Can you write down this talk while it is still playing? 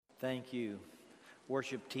Thank you,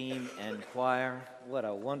 worship team and choir. What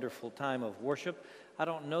a wonderful time of worship. I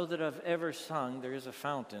don't know that I've ever sung "There Is a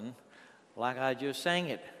Fountain" like I just sang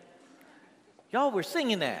it. Y'all were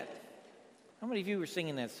singing that. How many of you were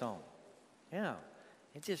singing that song? Yeah,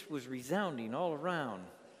 it just was resounding all around.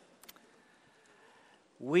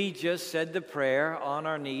 We just said the prayer on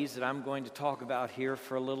our knees that I'm going to talk about here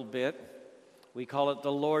for a little bit. We call it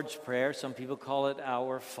the Lord's Prayer. Some people call it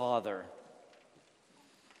Our Father.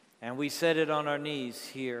 And we said it on our knees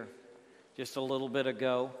here just a little bit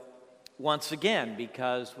ago. Once again,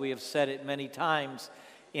 because we have said it many times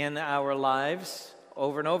in our lives,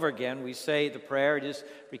 over and over again, we say the prayer. It is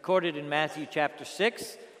recorded in Matthew chapter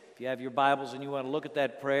 6. If you have your Bibles and you want to look at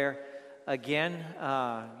that prayer again,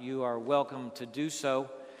 you are welcome to do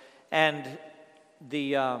so. And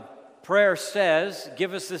the prayer says,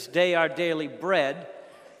 "Give us this day our daily bread."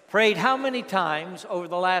 Prayed how many times over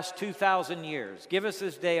the last 2,000 years? Give us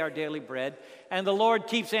this day our daily bread. And the Lord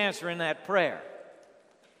keeps answering that prayer.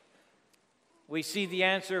 We see the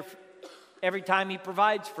answer every time He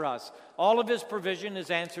provides for us. All of His provision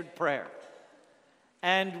is answered prayer.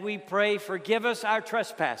 And we pray, "Forgive us our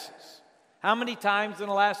trespasses." How many times in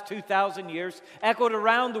the last 2,000 years, echoed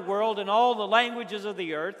around the world in all the languages of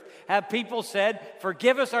the earth, have people said,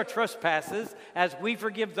 "Forgive us our trespasses as we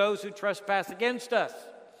forgive those who trespass against us"?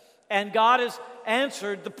 And God has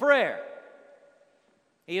answered the prayer.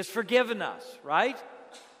 He has forgiven us, right?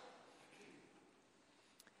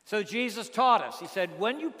 So Jesus taught us. He said,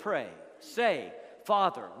 when you pray, say,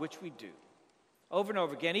 "Father," which we do over and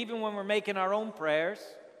over again, even when we're making our own prayers,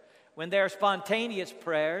 when they're spontaneous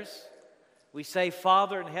prayers, we say,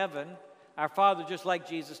 "Father in heaven," our Father, just like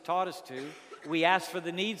Jesus taught us to. We ask for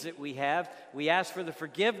the needs that we have. We ask for the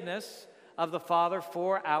forgiveness of the Father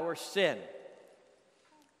for our sin.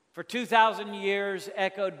 For 2,000 years,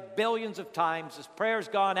 echoed billions of times, this prayer's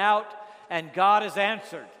gone out and God has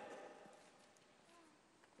answered.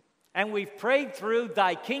 And we've prayed through,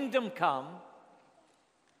 "Thy kingdom come,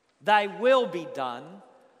 thy will be done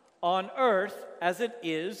on earth as it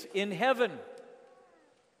is in heaven."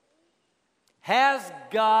 Has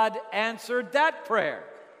God answered that prayer?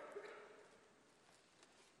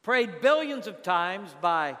 Prayed billions of times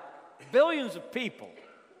by billions of people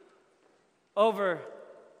over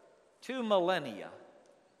 2 millennia.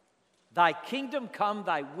 Thy kingdom come,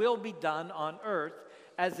 thy will be done on earth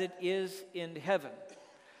as it is in heaven.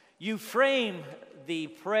 You frame the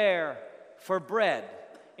prayer for bread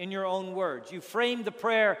in your own words. You frame the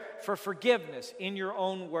prayer for forgiveness in your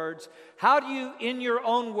own words. How do you, in your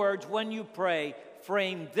own words, when you pray,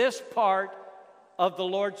 frame this part of the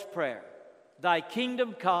Lord's Prayer? Thy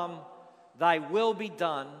kingdom come, thy will be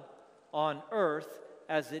done on earth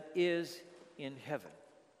as it is in heaven.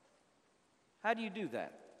 How do you do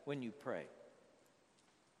that when you pray?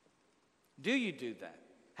 Do you do that?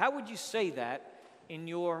 How would you say that in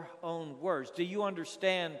your own words? Do you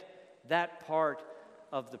understand that part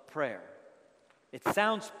of the prayer? It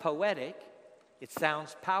sounds poetic. It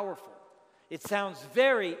sounds powerful. It sounds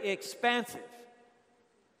very expansive.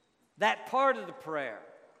 That part of the prayer,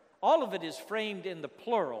 all of it is framed in the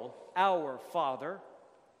plural, "Our Father,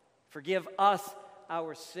 forgive us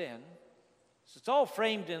our sin." So it's all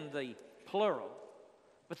framed in the plural.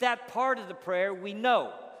 But that part of the prayer we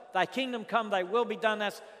know, "Thy kingdom come, thy will be done,"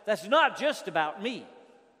 that's not just about me.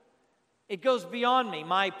 It goes beyond me,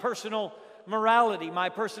 my personal morality, my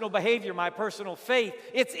personal behavior, my personal faith.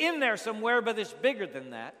 It's in there somewhere, but it's bigger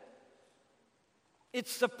than that.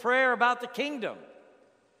 It's the prayer about the kingdom.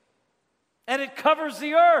 And it covers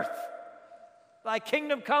the earth. "Thy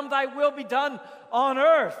kingdom come, thy will be done on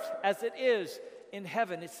earth as it is in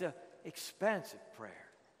heaven." It's an expansive prayer.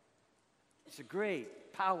 It's a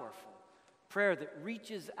great, powerful prayer that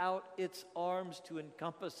reaches out its arms to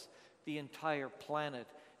encompass the entire planet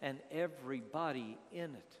and everybody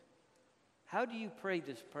in it. How do you pray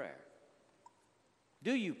this prayer?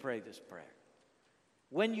 Do you pray this prayer?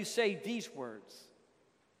 When you say these words,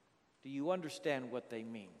 do you understand what they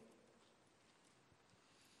mean?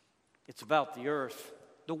 It's about the earth.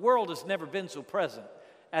 The world has never been so present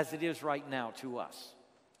as it is right now to us.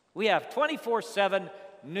 We have 24/7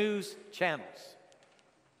 news channels.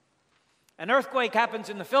 An earthquake happens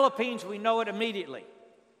in the Philippines, we know it immediately.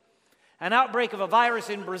 An outbreak of a virus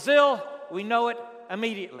in Brazil, we know it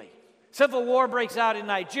immediately. Civil war breaks out in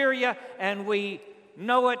Nigeria, and we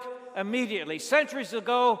know it immediately. Centuries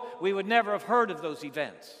ago, we would never have heard of those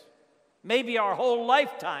events. Maybe our whole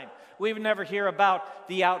lifetime, we would never hear about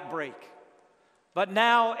the outbreak. But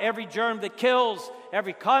now every germ that kills,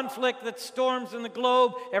 every conflict that storms in the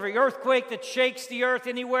globe, every earthquake that shakes the earth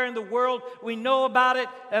anywhere in the world, we know about it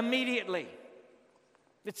immediately.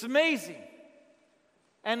 It's amazing.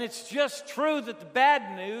 And it's just true that the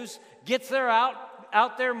bad news gets there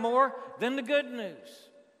out there more than the good news.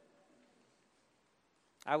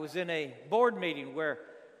 I was in a board meeting where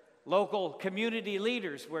local community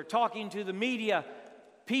leaders were talking to the media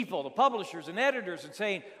people, the publishers and editors, and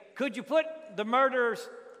saying, could you put the murders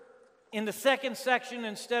in the second section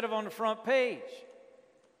instead of on the front page?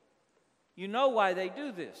 You know why they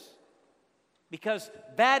do this. Because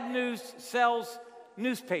bad news sells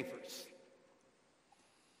newspapers.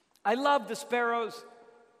 I love the sparrows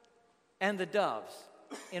and the doves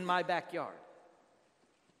in my backyard.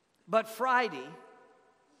 But Friday,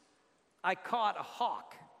 I caught a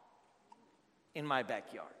hawk in my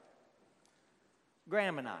backyard.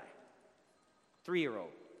 Graham and I,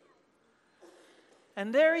 3-year-old.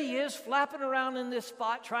 And there he is flapping around in this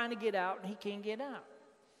spot trying to get out, and he can't get out.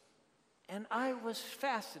 And I was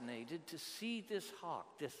fascinated to see this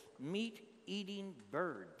hawk, this meat-eating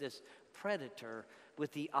bird, this predator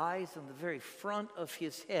with the eyes on the very front of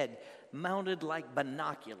his head, mounted like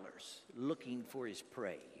binoculars, looking for his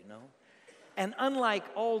prey, you know. And unlike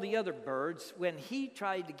all the other birds, when he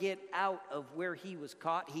tried to get out of where he was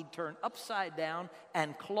caught, he'd turn upside down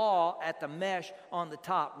and claw at the mesh on the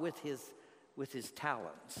top with his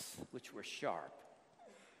talons, which were sharp.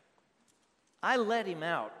 I let him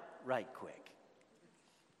out right quick,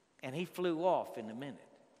 and he flew off in a minute.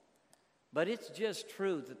 But it's just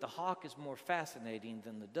true that the hawk is more fascinating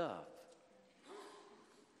than the dove.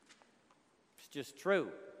 It's just true.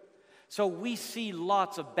 So we see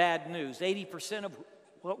lots of bad news. 80% of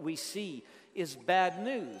what we see is bad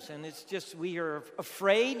news. And it's just we are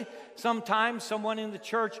afraid. Sometimes someone in the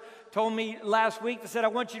church told me last week, they said, I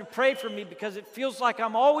want you to pray for me because it feels like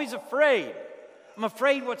I'm always afraid. I'm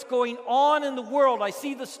afraid what's going on in the world. I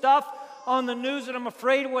see the stuff on the news and I'm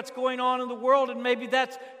afraid of what's going on in the world, and maybe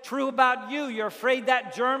that's true about you. You're afraid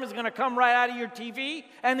that germ is going to come right out of your TV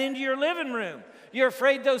and into your living room. You're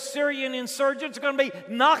afraid those Syrian insurgents are going to be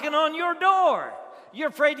knocking on your door. You're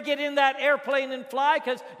afraid to get in that airplane and fly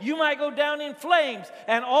because you might go down in flames.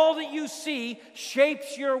 And all that you see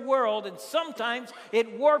shapes your world, and sometimes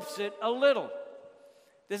it warps it a little.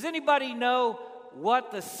 Does anybody know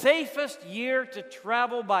what the safest year to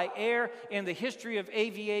travel by air in the history of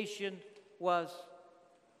aviation was?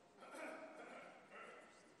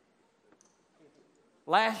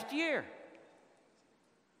 Last year.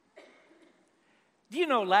 Do you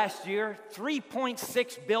know last year,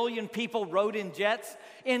 3.6 billion people rode in jets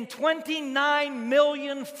in 29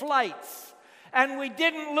 million flights, and we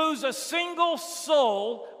didn't lose a single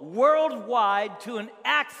soul worldwide to an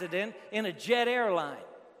accident in a jet airline.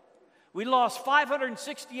 We lost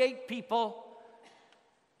 568 people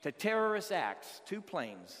to terrorist acts, 2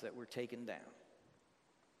 planes that were taken down.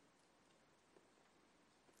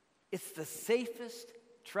 It's the safest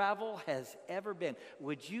travel has ever been.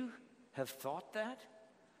 Would you have thought that?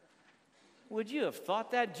 Would you have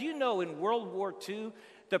thought that? Do you know in World War II,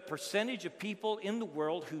 the percentage of people in the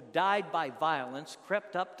world who died by violence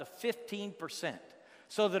crept up to 15%?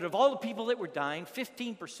 So that of all the people that were dying,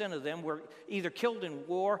 15% of them were either killed in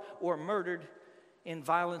war or murdered in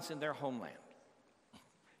violence in their homeland.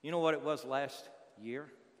 You know what it was last year?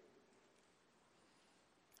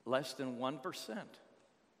 Less than 1%.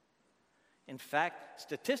 In fact,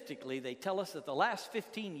 statistically, they tell us that the last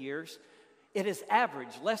 15 years, it has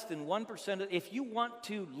averaged less than 1%. If you want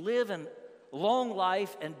to live a long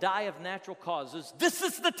life and die of natural causes, this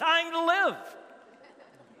is the time to live.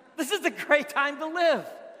 This is a great time to live.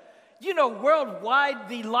 You know, worldwide,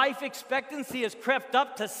 the life expectancy has crept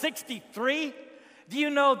up to 63. Do you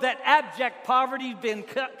know that abject poverty has been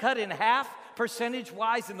cut in half,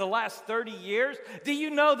 percentage-wise, in the last 30 years? Do you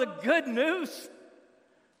know the good news?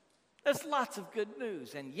 There's lots of good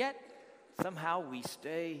news, and yet somehow we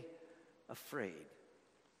stay afraid.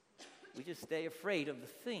 We just stay afraid of the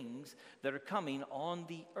things that are coming on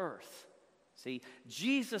the earth. See,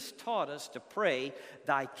 Jesus taught us to pray,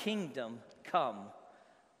 thy kingdom come,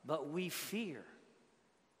 but we fear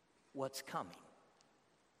what's coming.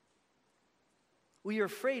 We are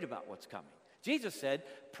afraid about what's coming. Jesus said,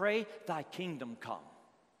 pray, thy kingdom come.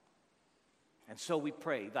 And so we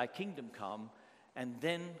pray, thy kingdom come, and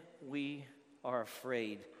then we are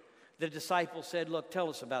afraid. The disciples said, look, tell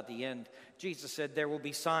us about the end. Jesus said, there will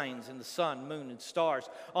be signs in the sun, moon, and stars.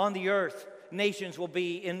 On the earth, nations will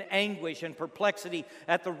be in anguish and perplexity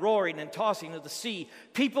at the roaring and tossing of the sea.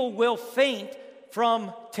 People will faint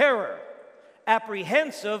from terror,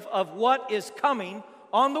 apprehensive of what is coming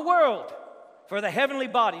on the world. For the heavenly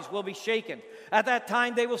bodies will be shaken. At that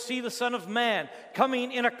time they will see the Son of Man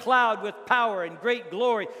coming in a cloud with power and great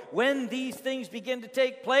glory. When these things begin to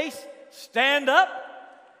take place, stand up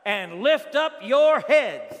and lift up your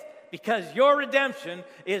heads, because your redemption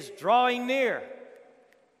is drawing near.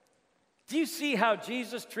 Do you see how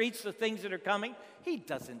Jesus treats the things that are coming? He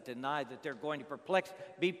doesn't deny that there are going to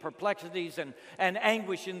be perplexities and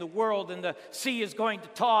anguish in the world, and the sea is going to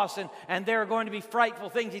toss, and there are going to be frightful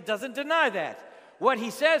things. He doesn't deny that. What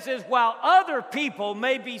he says is, while other people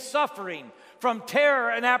may be suffering from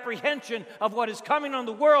terror and apprehension of what is coming on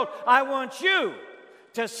the world, I want you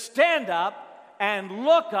to stand up and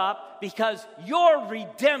look up, because your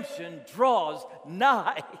redemption draws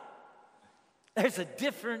nigh. There's a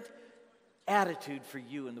different attitude for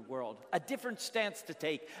you in the world, a different stance to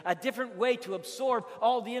take, a different way to absorb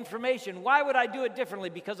all the information. Why would I do it differently?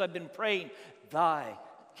 Because I've been praying, thy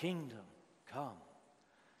kingdom come,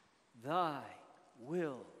 thy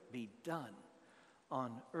will be done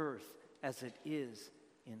on earth as it is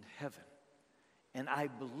in heaven. And I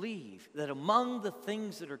believe that among the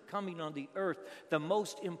things that are coming on the earth, the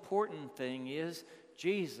most important thing is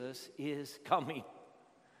Jesus is coming.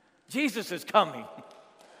 Jesus is coming.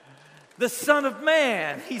 The Son of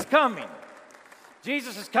Man, he's coming.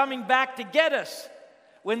 Jesus is coming back to get us.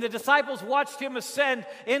 When the disciples watched him ascend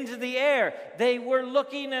into the air, they were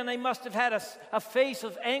looking, and they must have had a face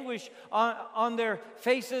of anguish on their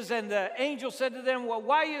faces. And the angel said to them, well,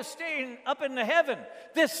 why are you staying up in the heaven?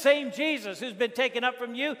 This same Jesus who's been taken up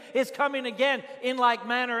from you is coming again in like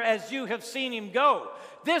manner as you have seen him go.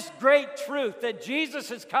 This great truth that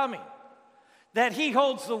Jesus is coming, that he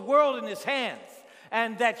holds the world in his hands,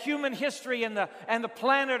 and that human history and the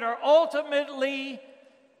planet are ultimately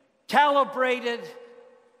calibrated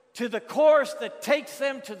to the course that takes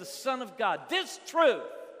them to the Son of God. This truth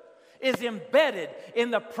is embedded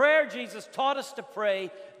in the prayer Jesus taught us to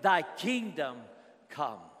pray, thy kingdom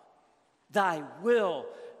come, thy will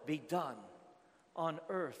be done on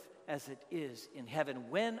earth as it is in heaven.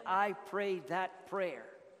 When I pray that prayer,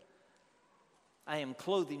 I am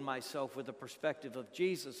clothing myself with the perspective of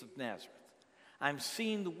Jesus of Nazareth. I'm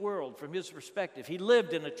seeing the world from his perspective. He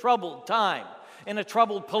lived in a troubled time, in a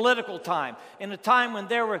troubled political time, in a time when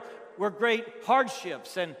there were great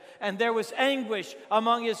hardships and there was anguish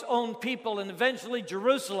among his own people. And eventually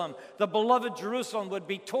Jerusalem, the beloved Jerusalem, would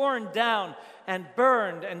be torn down and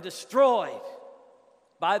burned and destroyed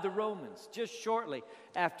by the Romans just shortly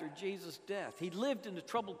after Jesus' death. He lived in a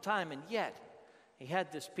troubled time, and yet he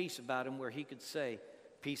had this peace about him where he could say,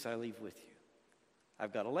 peace I leave with you.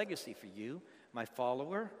 I've got a legacy for you, my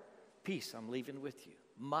follower. Peace I'm leaving with you.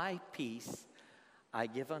 My peace I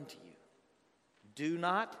give unto you. Do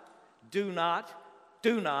not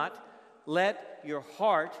let your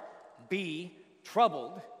heart be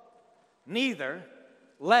troubled, neither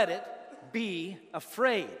let it be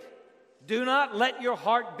afraid. Do not let your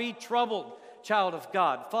heart be troubled, child of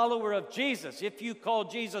God, follower of Jesus. If you call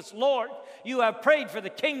Jesus Lord, you have prayed for the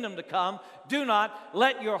kingdom to come. Do not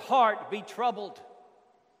let your heart be troubled.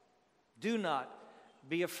 Do not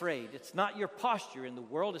be afraid. It's not your posture in the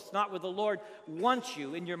world. It's not where the Lord wants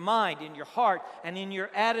you, in your mind, in your heart, and in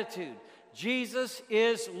your attitude. Jesus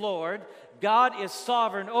is Lord. God is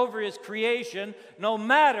sovereign over his creation, no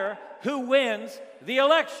matter who wins the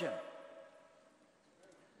election.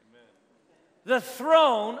 Amen. The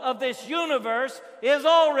throne of this universe is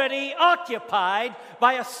already occupied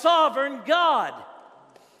by a sovereign God.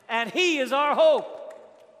 And he is our hope.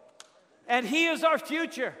 And he is our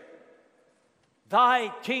future. Thy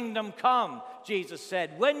kingdom come, Jesus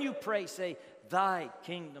said. When you pray, say, thy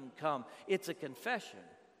kingdom come. It's a confession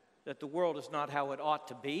that the world is not how it ought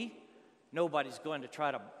to be. Nobody's going to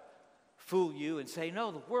try to fool you and say,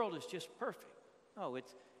 no, the world is just perfect. No,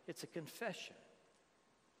 it's a confession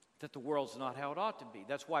that the world's not how it ought to be.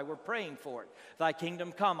 That's why we're praying for it. Thy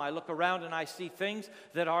kingdom come. I look around and I see things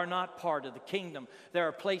that are not part of the kingdom. There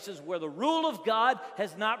are places where the rule of God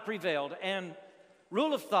has not prevailed. And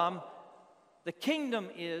rule of thumb, the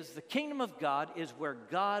kingdom of God is where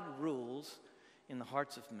God rules in the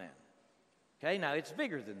hearts of men. Okay, now it's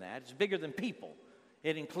bigger than that. It's bigger than people.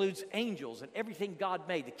 It includes angels and everything God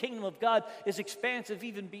made. The kingdom of God is expansive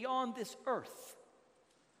even beyond this earth.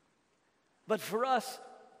 But for us,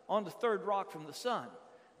 on the third rock from the sun,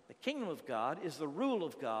 the kingdom of God is the rule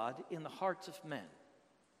of God in the hearts of men.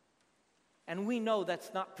 And we know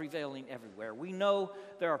that's not prevailing everywhere. We know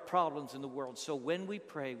there are problems in the world. So when we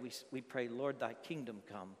pray, we pray, Lord, thy kingdom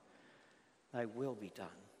come, thy will be done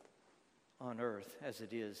on earth as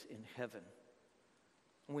it is in heaven.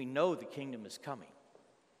 We know the kingdom is coming.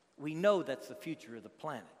 We know that's the future of the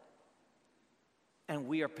planet. And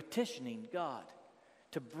we are petitioning God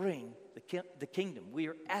to bring the kingdom. We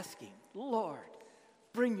are asking, Lord,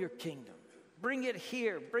 bring your kingdom. Bring it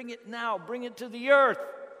here. Bring it now. Bring it to the earth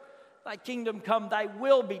Thy kingdom come, thy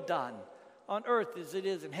will be done on earth as it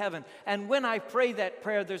is in heaven. And when I pray that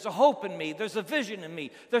prayer, there's a hope in me, there's a vision in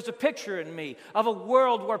me, there's a picture in me of a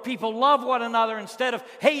world where people love one another instead of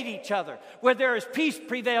hate each other, where there is peace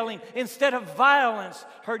prevailing instead of violence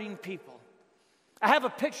hurting people. I have a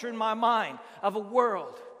picture in my mind of a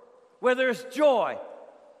world where there's joy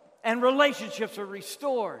and relationships are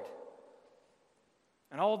restored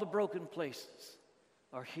and all the broken places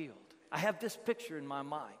are healed. I have this picture in my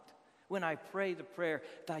mind when I pray the prayer,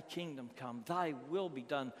 thy kingdom come, thy will be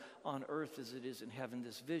done on earth as it is in heaven.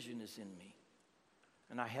 This vision is in me.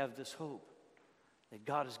 And I have this hope that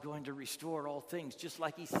God is going to restore all things, just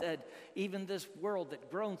like he said, even this world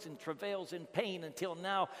that groans and travails in pain until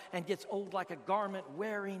now and gets old like a garment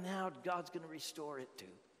wearing out, God's going to restore it too.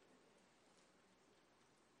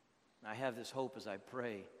 And I have this hope as I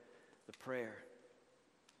pray the prayer.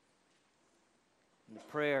 And the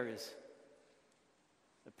prayer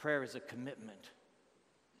is a commitment.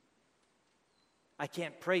 I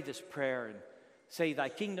can't pray this prayer and say, thy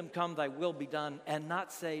kingdom come, thy will be done, and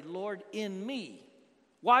not say, Lord, in me.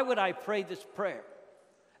 Why would I pray this prayer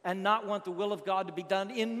and not want the will of God to be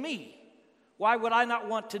done in me? Why would I not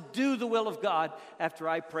want to do the will of God after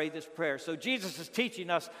I pray this prayer? So Jesus is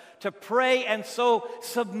teaching us to pray and so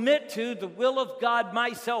submit to the will of God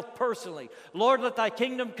myself personally. Lord, let thy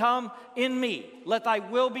kingdom come in me. Let thy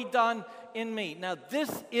will be done in me. Now,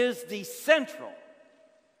 this is the central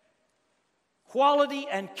quality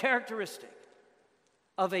and characteristic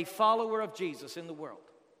of a follower of Jesus in the world.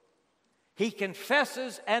 He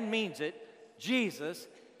confesses and means it. Jesus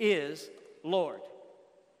is Lord.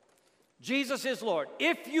 Jesus is Lord.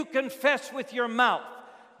 If you confess with your mouth,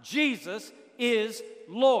 Jesus is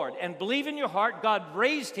Lord, and believe in your heart God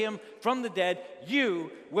raised him from the dead,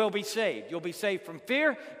 you will be saved. You'll be saved from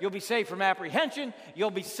fear. You'll be saved from apprehension.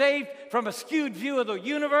 You'll be saved from a skewed view of the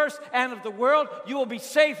universe and of the world. You will be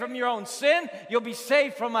saved from your own sin. You'll be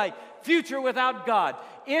saved from a future without God.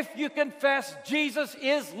 If you confess Jesus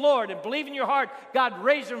is Lord and believe in your heart God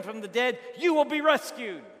raised him from the dead, you will be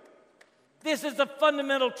rescued. This is the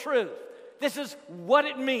fundamental truth. This is what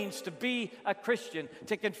it means to be a Christian,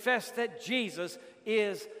 to confess that Jesus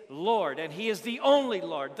is Lord, and he is the only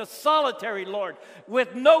Lord, the solitary Lord,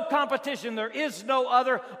 with no competition. There is no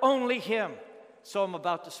other, only him. So I'm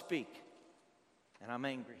about to speak, and I'm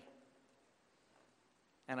angry,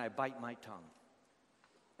 and I bite my tongue,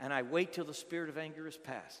 and I wait till the spirit of anger is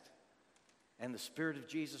past, and the Spirit of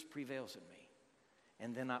Jesus prevails in me,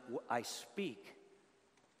 and then I speak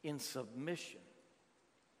in submission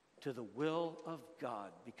to the will of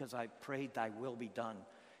God, because I prayed thy will be done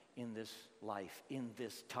in this life, in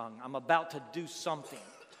this tongue. I'm about to do something,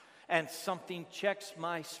 and something checks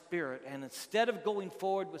my spirit, and instead of going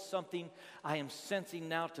forward with something I am sensing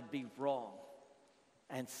now to be wrong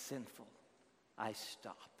and sinful, I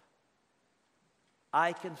stop.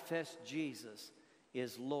 I confess Jesus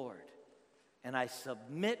is Lord, and I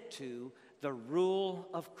submit to the rule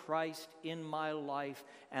of Christ in my life,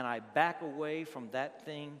 and I back away from that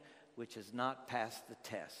thing which has not passed the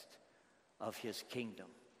test of his kingdom.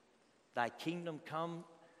 Thy kingdom come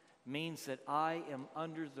means that I am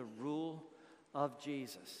under the rule of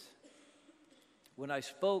Jesus. When I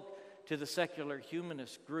spoke to the secular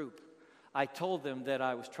humanist group, I told them that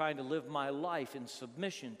I was trying to live my life in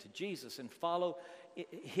submission to Jesus and follow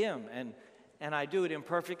him, and I do it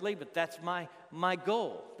imperfectly, but that's my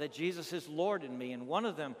goal, that Jesus is Lord in me. And one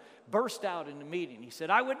of them burst out in the meeting. He said,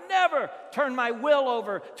 I would never turn my will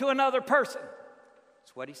over to another person.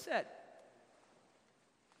 That's what he said.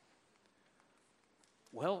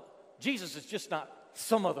 Well, Jesus is just not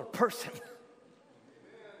some other person.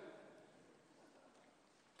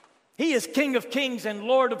 He is King of Kings and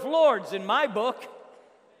Lord of Lords in my book.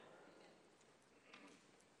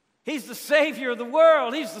 He's the Savior of the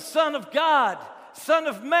world. He's the Son of God, Son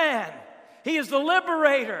of Man. He is the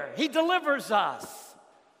liberator. He delivers us.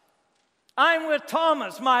 I'm with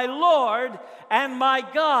Thomas, my Lord and my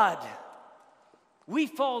God. We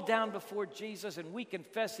fall down before Jesus and we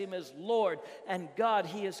confess him as Lord and God.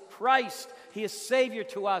 He is Christ. He is Savior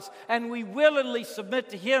to us. And we willingly submit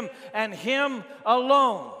to him and him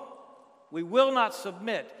alone. We will not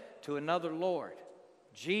submit to another Lord.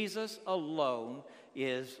 Jesus alone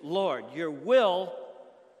is Lord. Your will,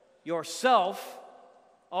 yourself,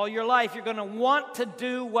 all your life, you're going to want to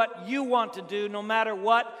do what you want to do no matter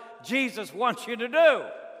what Jesus wants you to do.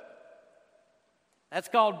 That's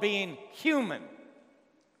called being human.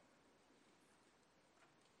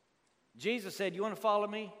 Jesus said, you want to follow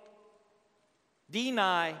me?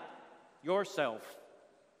 Deny yourself.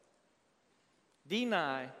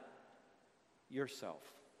 Deny yourself.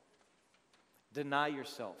 Deny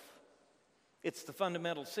yourself. It's the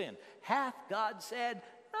fundamental sin. Hath God said,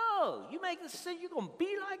 no, you make this sin, you're going to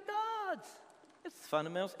be like gods. It's the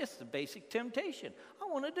fundamentals. It's the basic temptation.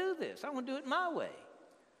 I want to do this. I want to do it my way.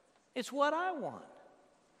 It's what I want.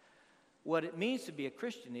 What it means to be a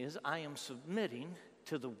Christian is I am submitting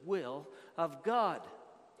to the will of God.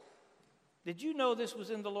 Did you know this was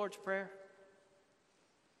in the Lord's Prayer?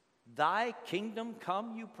 Thy kingdom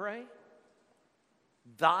come, you pray.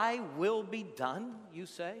 Thy will be done, you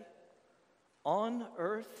say, on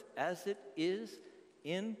earth as it is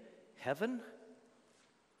in heaven.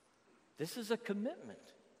 This is a commitment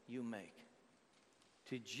you make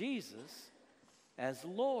to Jesus as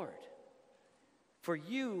Lord, for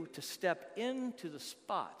you to step into the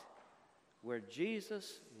spot where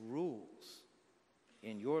Jesus rules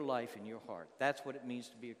in your life, in your heart. That's what it means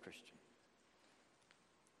to be a Christian.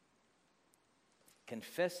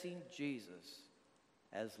 Confessing Jesus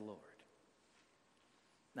as Lord.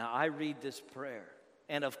 Now, I read this prayer,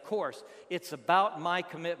 and of course, it's about my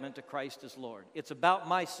commitment to Christ as Lord. It's about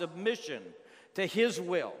my submission to His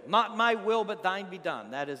will. Not my will, but thine be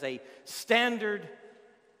done. That is a standard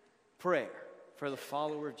prayer for the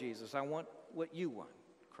follower of Jesus. I want what you want,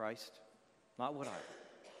 Christ, not what I want.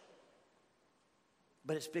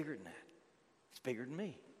 But it's bigger than that. It's bigger than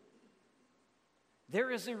me. There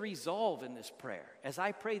is a resolve in this prayer. As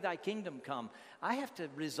I pray thy kingdom come, I have to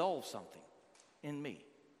resolve something in me.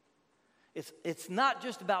 It's not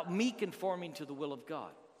just about me conforming to the will of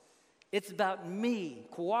God. It's about me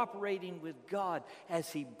cooperating with God as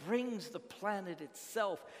He brings the planet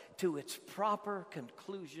itself to its proper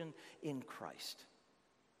conclusion in Christ.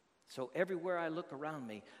 So everywhere I look around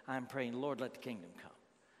me, I'm praying, Lord, let the kingdom come.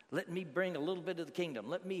 Let me bring a little bit of the kingdom.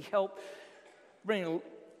 Let me help bring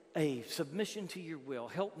a submission to your will.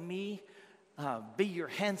 Help me be your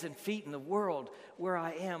hands and feet in the world where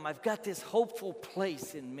I am. I've got this hopeful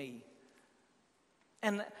place in me.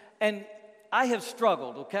 And I have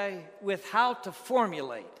struggled, okay, with how to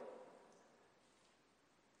formulate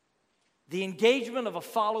the engagement of a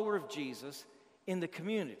follower of Jesus in the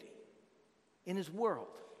community, in his world.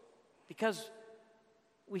 Because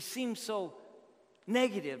we seem so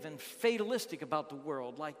negative and fatalistic about the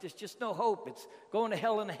world, like there's just no hope. It's going to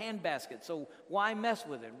hell in a handbasket, so why mess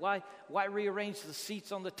with it? Why rearrange the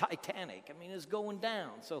seats on the Titanic? I mean, it's going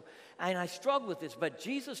down. And I struggle with this, but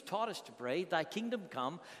Jesus taught us to pray, thy kingdom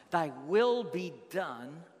come, thy will be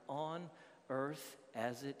done on earth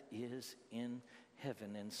as it is in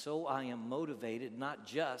heaven. And so I am motivated not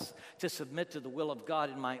just to submit to the will of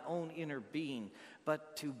God in my own inner being,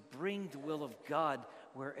 but to bring the will of God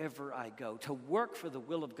wherever I go, to work for the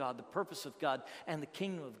will of God, the purpose of God, and the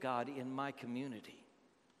kingdom of God in my community,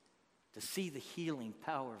 to see the healing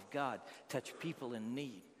power of God touch people in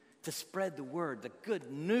need, to spread the word, the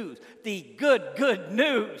good news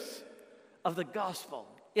of the gospel.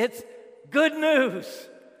 It's good news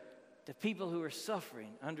to people who are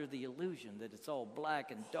suffering under the illusion that it's all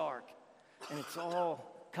black and dark, and it's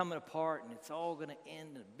all coming apart, and it's all going to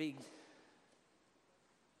end in a big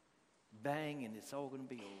bang, and it's all going to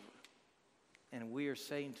be over. And we are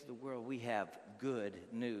saying to the world, we have good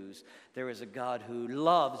news. There is a God who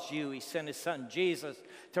loves you. He sent his son Jesus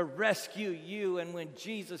to rescue you. And when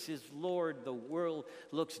Jesus is Lord, the world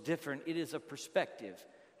looks different. It is a perspective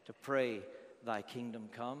to pray, thy kingdom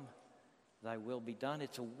come, thy will be done.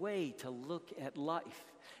 It's a way to look at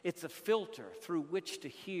life. It's a filter through which to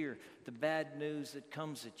hear the bad news that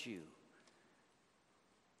comes at you.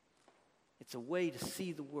 It's a way to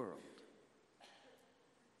see the world.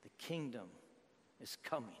 The kingdom is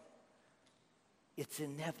coming. It's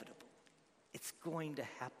inevitable. It's going to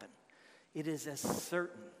happen. It is as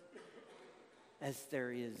certain as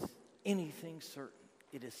there is anything certain.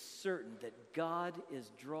 It is certain that God is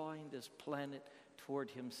drawing this planet toward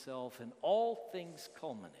himself, and all things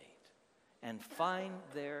culminate and find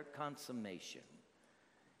their consummation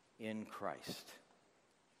in Christ.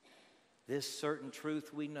 This certain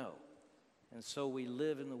truth we know, and so we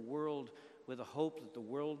live in the world with a hope that the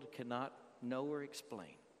world cannot know or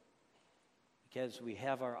explain, because we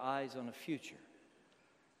have our eyes on a future,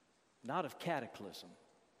 not of cataclysm,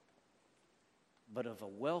 but of a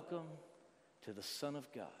welcome to the Son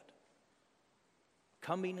of God,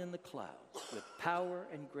 coming in the clouds with power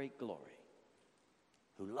and great glory,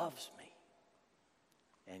 who loves me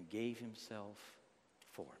and gave himself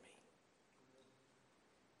for me.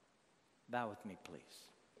 Bow with me, please.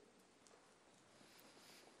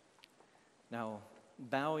 Now,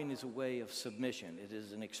 bowing is a way of submission. It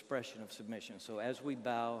is an expression of submission. So as we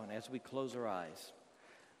bow and as we close our eyes,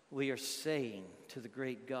 we are saying to the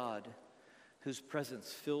great God whose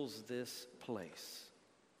presence fills this place,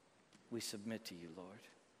 we submit to you, Lord.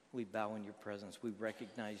 We bow in your presence. We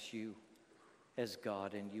recognize you as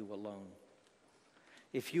God and you alone.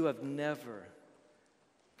 If you have never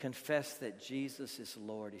confessed that Jesus is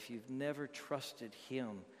Lord, if you've never trusted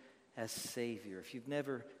him as Savior, if you've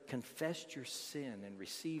never confessed your sin and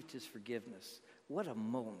received his forgiveness, what a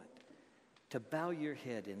moment to bow your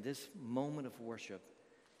head in this moment of worship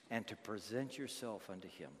and to present yourself unto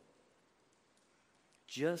him.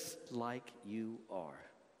 Just like you are.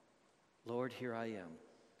 Lord, here I am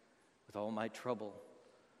with all my trouble,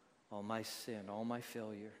 all my sin, all my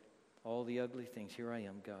failure, all the ugly things. Here I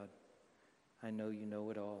am, God. I know you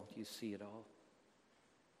know it all. You see it all.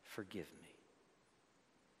 Forgive me.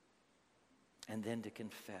 And then to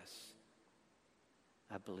confess,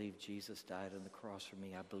 I believe Jesus died on the cross for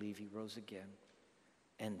me. I believe he rose again.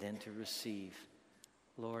 And then to receive,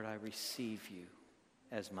 Lord, I receive you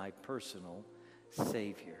as my personal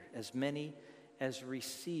Savior. As many as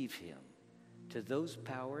receive him, to those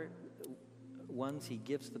ones he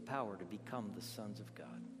gives the power to become the sons of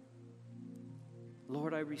God.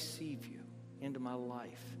 Lord, I receive you into my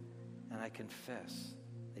life, and I confess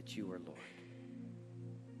that you are Lord.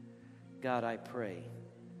 God, I pray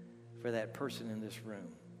for that person in this room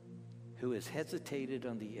who has hesitated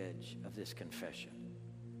on the edge of this confession,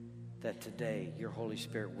 that today your Holy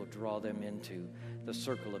Spirit will draw them into the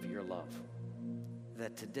circle of your love.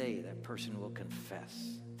 That today that person will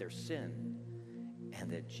confess their sin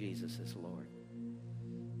and that Jesus is Lord.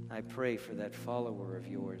 I pray for that follower of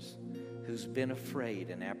yours who's been afraid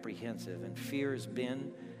and apprehensive, and fear has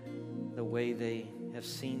been the way they have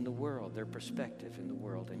seen the world, their perspective in the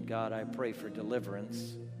world. And God, I pray for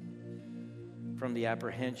deliverance from the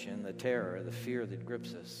apprehension, the terror, the fear that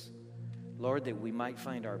grips us. Lord, that we might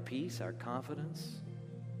find our peace, our confidence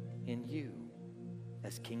in you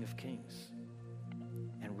as King of Kings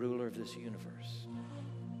and ruler of this universe.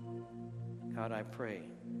 God, I pray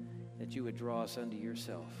that you would draw us unto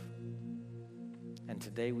yourself. And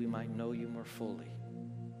today we might know you more fully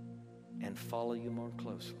and follow you more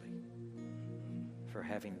closely for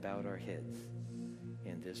having bowed our heads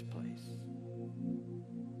in this place.